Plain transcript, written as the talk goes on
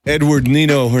Edward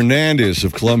Nino Hernandez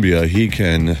of Colombia, he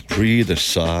can breathe a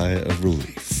sigh of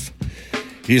relief.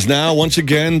 He is now, once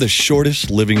again, the shortest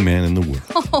living man in the world.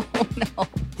 Oh, no.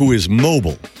 Who is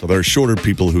mobile. So there are shorter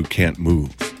people who can't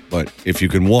move. But if you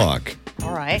can walk,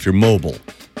 all right. If you're mobile,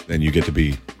 then you get to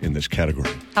be in this category.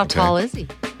 How tall is he?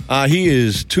 He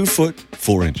is 2 foot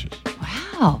 4 inches.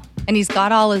 Wow. And he's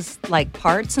got all his,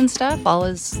 parts and stuff? All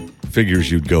his... Figures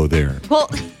you'd go there.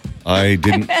 Well... I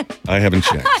haven't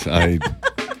checked.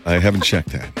 I haven't checked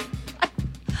that.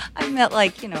 I meant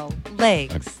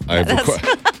legs.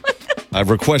 I've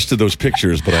requested those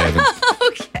pictures, but I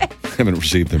haven't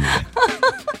received them yet.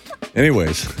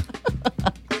 Anyways,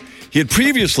 he had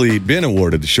previously been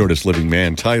awarded the shortest living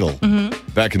man title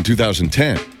back in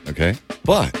 2010, okay?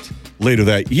 But later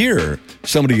that year,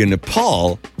 somebody in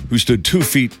Nepal who stood 2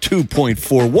 feet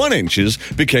 2.41 inches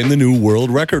became the new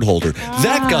world record holder.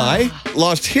 That guy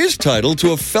lost his title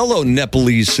to a fellow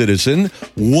Nepalese citizen,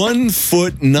 1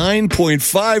 foot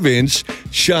 9.5 inch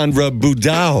Chandra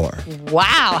Budaur.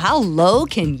 Wow, how low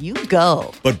can you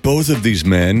go? But both of these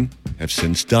men have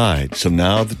since died, so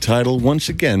now the title once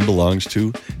again belongs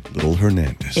to Little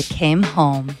Hernandez. It came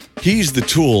home. He's the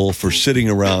tool for sitting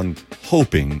around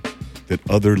hoping that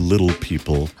other little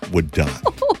people would die.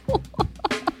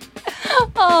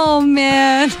 Oh,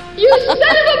 man.